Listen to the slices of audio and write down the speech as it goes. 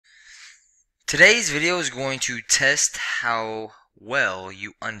Today's video is going to test how well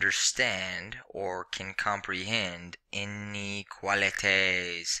you understand or can comprehend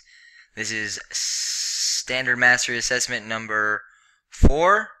inequalities. This is Standard Mastery Assessment number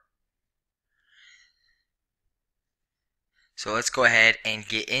 4. So let's go ahead and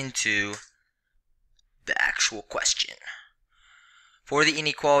get into the actual question. For the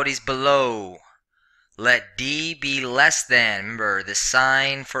inequalities below, let D be less than. Remember, the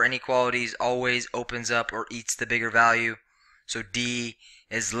sign for inequalities always opens up or eats the bigger value. So D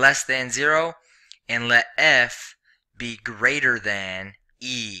is less than 0. And let F be greater than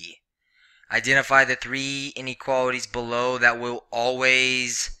E. Identify the 3 inequalities below that will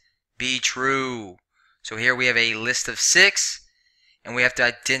always be true. So here we have a list of 6. And we have to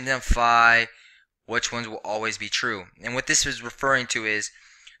identify which ones will always be true. And what this is referring to is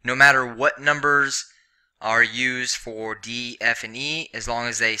no matter what numbers are used for D, F, and E, as long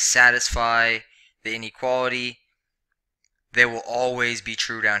as they satisfy the inequality, they will always be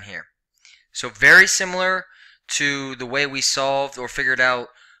true down here. So very similar to the way we solved or figured out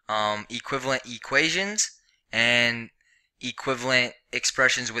equivalent equations and equivalent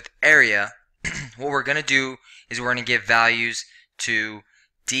expressions with area. What we're going to do is we're going to give values to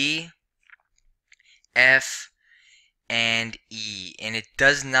D, F, and E. And it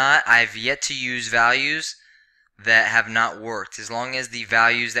does not, I've yet to use values that have not worked. As long as the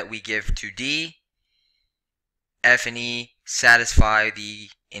values that we give to D, F, and E satisfy the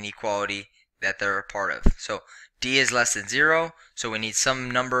inequality that they're a part of. So D is less than 0, so we need some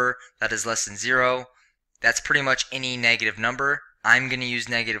number that is less than 0. That's pretty much any negative number. I'm going to use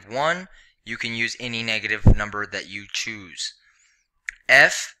 -1. You can use any negative number that you choose.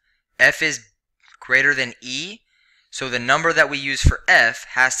 F is greater than E. So the number that we use for F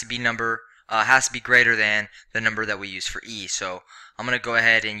has to be greater than the number that we use for E. So I'm going to go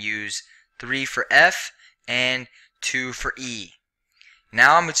ahead and use 3 for F and 2 for E.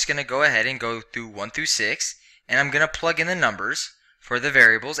 Now I'm just going to go ahead and go through 1 through 6, and I'm going to plug in the numbers for the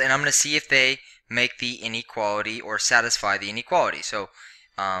variables, and I'm going to see if they make the inequality or satisfy the inequality. So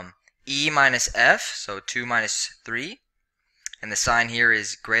E minus F, so 2 minus 3, and the sign here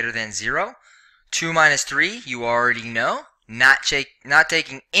is greater than 0. 2 minus 3, you already know. Not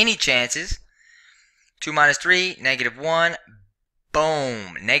taking any chances. 2 minus 3, -1.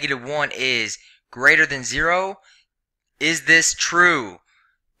 Boom. -1 is greater than 0. Is this true?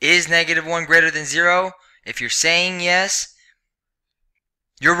 Is -1 greater than 0? If you're saying yes,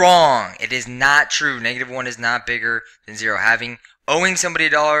 you're wrong. It is not true. -1 is not bigger than 0. Owing somebody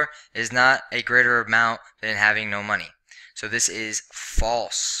 $1 is not a greater amount than having no money. So this is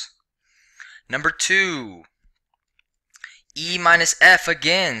false. Number 2, E minus F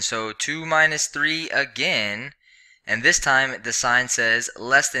again, so 2 minus 3 again, and this time the sign says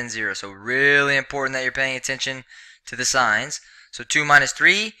less than 0, so really important that you're paying attention to the signs. So 2 minus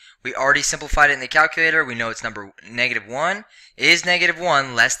 3, we already simplified it in the calculator, we know it's number -1. Is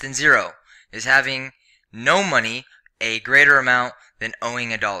 -1 less than 0? Is having no money a greater amount than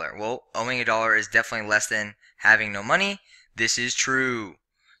owing $1? Well, owing $1 is definitely less than having no money. This is true.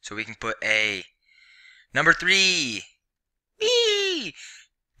 So we can put A. Number 3, E,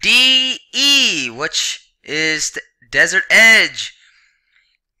 D-E, which is desert edge.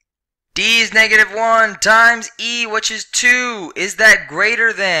 D is -1 times E, which is 2. Is that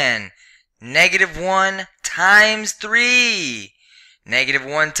greater than -1 times 3?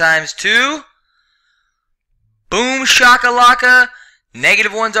 -1 times 2? Boom shakalaka.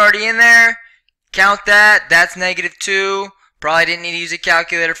 -1's already in there. Count that. That's -2. Probably didn't need to use a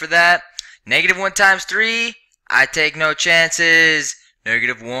calculator for that. -1 times 3, I take no chances.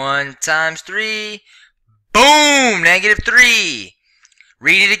 -1 times 3, boom, -3.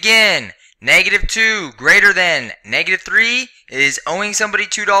 Read it again. -2 greater than -3 is owing somebody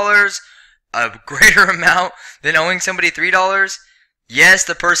 $2 a greater amount than owing somebody $3. Yes,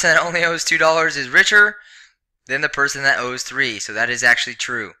 the person that only owes $2 is richer than the person that owes 3. So that is actually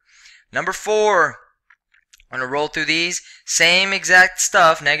true. Number 4. I'm going to roll through these. Same exact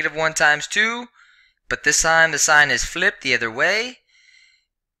stuff, -1 times 2, but this time the sign is flipped the other way.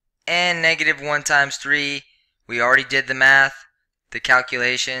 And -1 times 3, we already did the math, the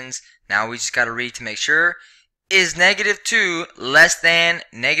calculations. Now we just got to read to make sure. Is -2 less than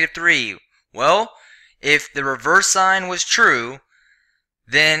 -3? Well, if the reverse sign was true,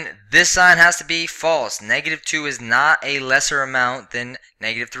 then this sign has to be false. -2 is not a lesser amount than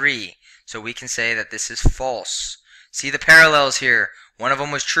 -3. So we can say that this is false. See the parallels here. One of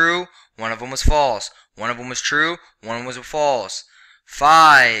them was true, one of them was false. One of them was true, one of them was false.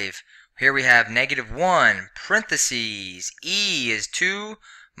 5. Here we have -1, parentheses. E is 2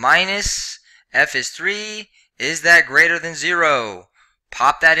 minus f is 3. Is that greater than 0?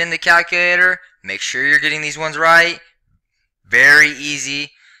 Pop that in the calculator. Make sure you're getting these ones right. Very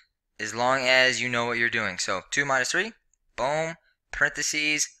easy as long as you know what you're doing. So 2 minus 3, boom,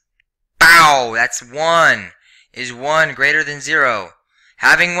 parentheses, bow, that's 1. Is 1 greater than 0?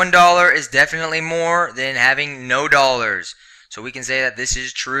 Having $1 is definitely more than having no dollars. So we can say that this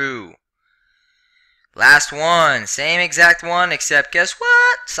is true. Last one, same exact one, except guess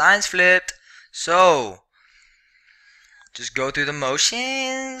what? Signs flipped. So just go through the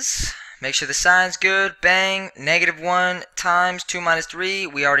motions. Make sure the sign's good. Bang. -1 times 2 minus 3.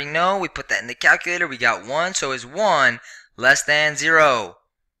 We already know. We put that in the calculator. We got 1. So is 1 less than 0?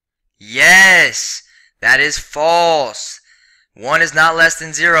 Yes. That is false. 1 is not less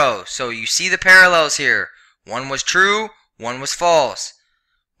than 0. So you see the parallels here. 1 was true. 1 was false.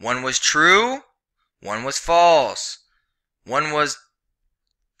 1 was true. 1 was false. 1 was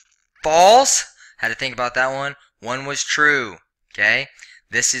false. Had to think about that one. 1 was true. Okay?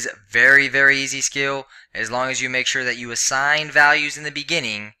 This is a very, very easy skill as long as you make sure that you assign values in the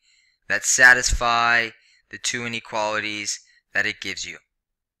beginning that satisfy the two inequalities that it gives you.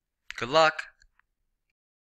 Good luck.